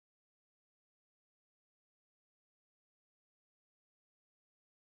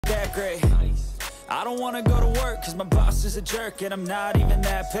not great. I don't wanna go to work cause my boss is a jerk and I'm not even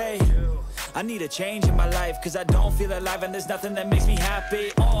that paid. I need a change in my life cause I don't feel alive and there's nothing that makes me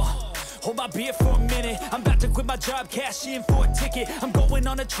happy. Hold my beer for a minute, I'm about to quit my job, cash in for a ticket. I'm going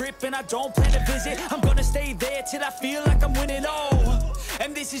on a trip and I don't plan to visit. I'm gonna stay there till I feel like I'm winning,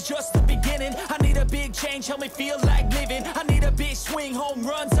 and this is just the beginning. I need a big change, help me feel like living. I need a big swing, home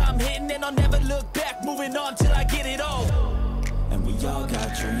runs I'm hitting. And I'll never look back, moving on till I get it all. And we all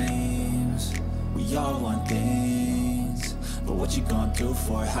got dreams, we all want things. But what you gonna do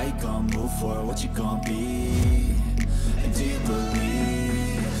for it? How you gonna move for it? What you gonna be? And do you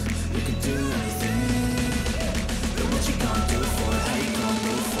believe you can do anything? But what you gonna do for it? How you gonna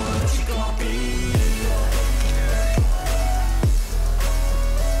move for it? What you gonna be?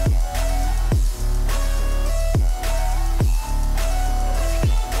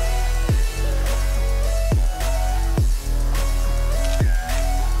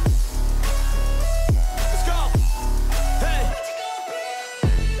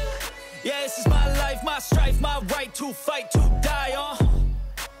 My strife, my right to fight, to die on.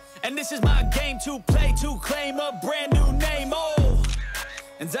 And this is my game to play, to claim a brand new name,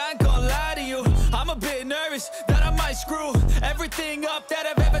 And I ain't gonna lie to you, I'm a bit nervous that I might screw everything up that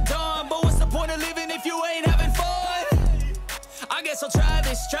I've ever done. But what's the point of living if you ain't having fun? I guess I'll try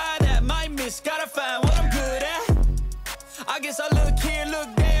this, try that, might miss, gotta find what I'm good at. I guess I look here,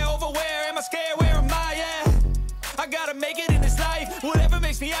 look there, over where am I scared, where am I at? I gotta make it in this life, whatever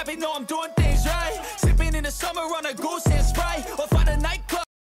makes me happy, know I'm doing things right. Sipping in the summer on a goose and Sprite, or find a night